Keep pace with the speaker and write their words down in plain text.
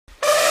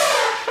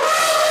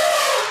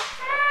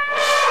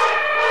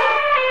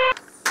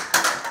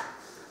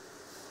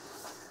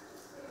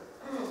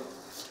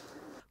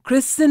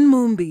Kristen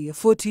Mumbi, a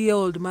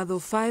 40-year-old mother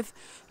of 5,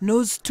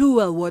 knows too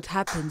well what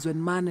happens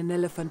when man and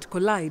elephant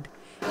collide.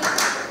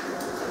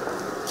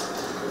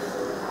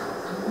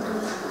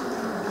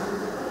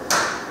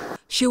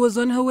 She was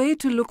on her way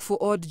to look for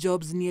odd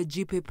jobs near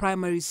Jipe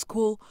Primary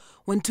School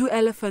when 2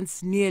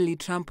 elephants nearly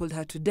trampled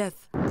her to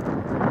death.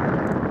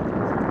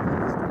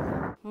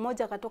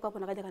 Mmoja akatoka hapo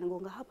na kaja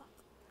kanigonga hapa,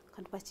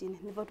 kanitupa chini.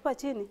 Nilipotupa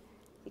chini,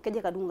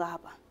 ikaja kadunga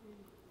hapa.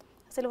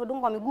 Sasa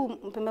nilipodunga kwa miguu,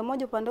 mpembe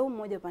mmoja upande huu,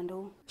 mmoja upande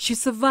huu. She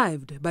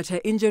survived, but her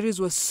injuries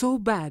were so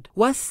bad.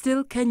 Worse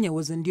still, Kenya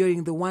was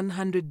enduring the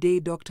 100-day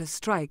doctor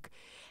strike,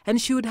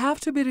 and she would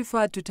have to be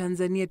referred to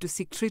Tanzania to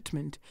seek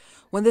treatment.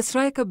 When the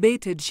strike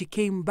abated, she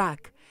came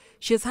back.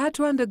 She has had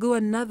to undergo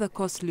another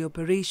costly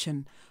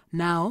operation.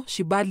 Now,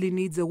 she badly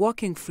needs a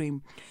walking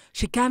frame.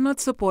 She cannot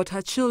support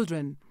her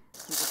children.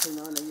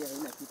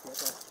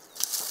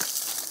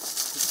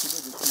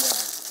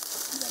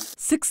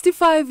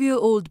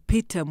 65-year-old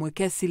Peter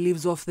Mwekesi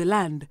lives off the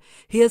land.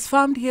 He has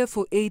farmed here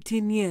for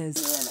 18 years.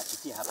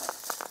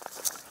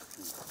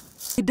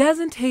 He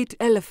doesn't hate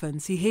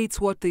elephants, he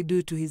hates what they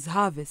do to his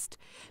harvest.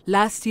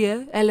 Last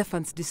year,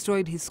 elephants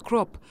destroyed his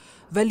crop,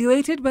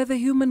 valuated by the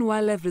Human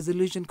Wildlife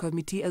Resolution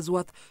Committee as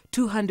worth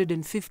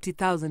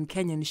 250,000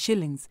 Kenyan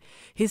shillings.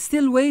 He's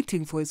still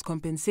waiting for his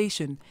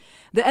compensation.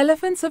 The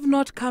elephants have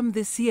not come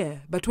this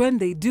year, but when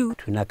they do,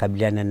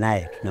 tunakabiliana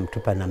naye,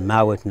 tunamtupa na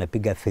mawe,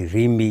 tunapiga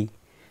firimbi,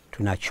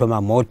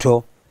 tunachoma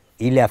moto,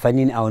 ili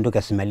afanye aondoke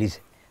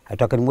asimalize.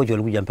 Hata wakati mmoja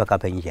walikuja mpaka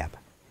hapa nje hapa,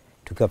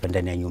 tukiwa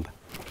ndani ya nyumba.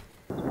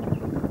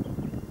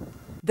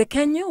 The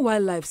Kenya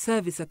Wildlife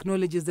Service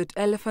acknowledges that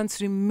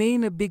elephants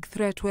remain a big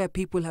threat where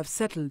people have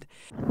settled.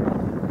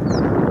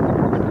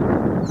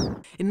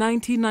 In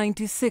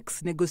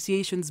 1996,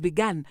 negotiations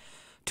began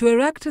to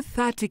erect a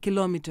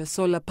 30-kilometer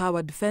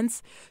solar-powered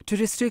fence to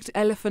restrict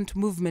elephant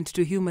movement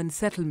to human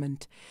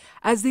settlement,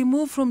 as they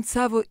move from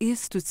Tsavo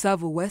East to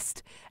Tsavo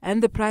West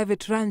and the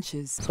private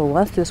ranches. So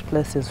once this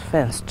place is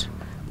fenced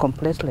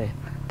completely,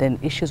 then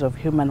issues of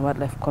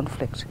human-wildlife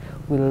conflict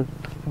will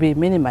be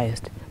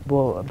minimized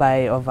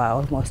by over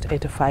almost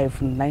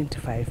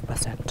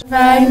 85–95%.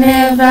 I'll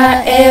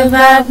never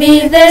ever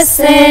be the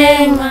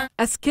same.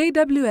 As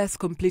KWS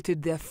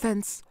completed their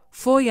fence,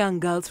 4 young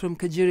girls from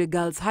Kajire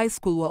Girls High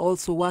School were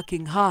also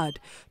working hard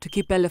to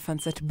keep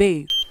elephants at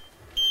bay.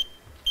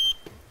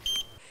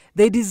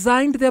 They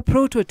designed their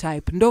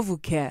prototype,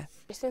 Ndovu Care.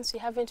 Since we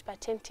haven't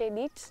patented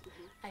it,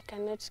 I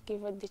cannot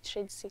give out the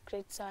trade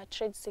secrets, our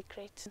trade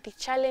secret. The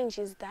challenge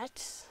is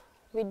that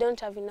we don't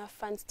have enough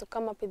funds to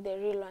come up with the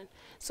real one.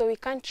 So we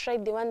can't try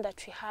the one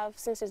that we have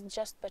since it's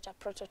just but a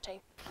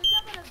prototype.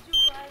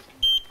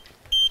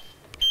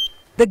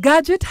 The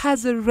gadget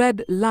has a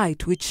red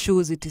light which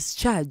shows it is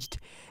charged.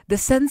 The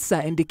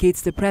sensor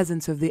indicates the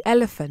presence of the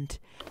elephant.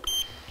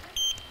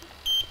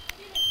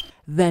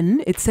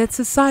 Then it sets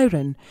a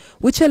siren,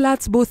 which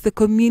alerts both the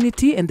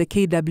community and the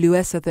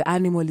KWS that the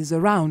animal is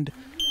around.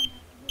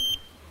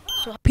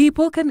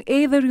 People can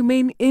either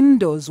remain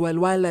indoors while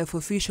wildlife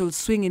officials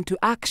swing into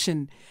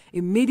action.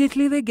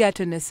 Immediately they get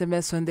an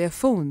SMS on their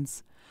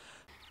phones.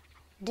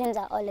 Dreams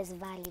are always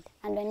valid,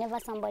 and whenever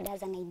somebody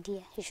has an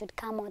idea, he should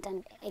come out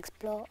and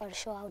explore or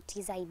show out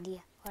his idea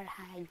or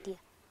her idea.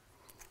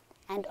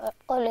 And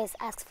always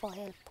ask for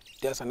help.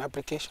 There's an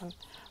application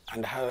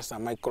and has a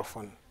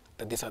microphone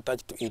that is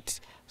attached to it.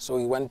 So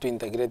we want to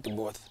integrate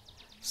both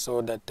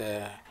so that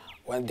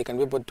when they can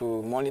be able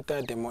to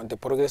monitor the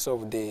progress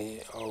of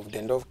the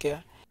Ndovu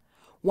Care.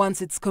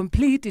 Once it's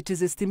complete, it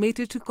is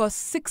estimated to cost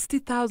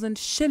 60,000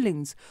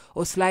 shillings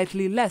or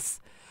slightly less.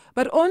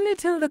 But only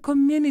till the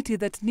community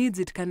that needs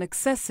it can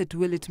access it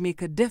will it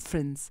make a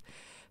difference.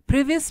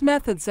 Previous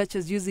methods such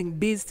as using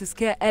bees to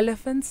scare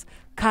elephants,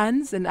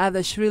 cans and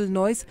other shrill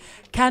noise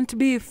can't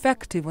be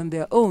effective on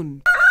their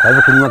own. Kwa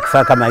hivyo kununua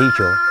kifaa kama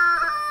hicho,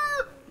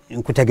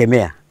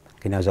 kutegemea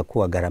kinaweza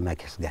kuwa gharama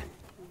kiasi gani.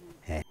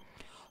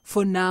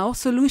 For now,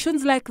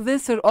 solutions like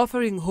this are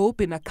offering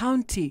hope in a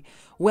county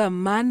where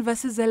man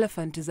versus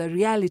elephant is a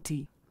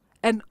reality.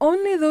 And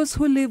only those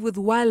who live with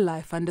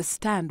wildlife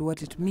understand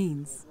what it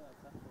means.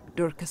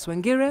 Dorcas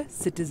Wangira,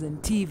 Citizen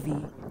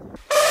TV.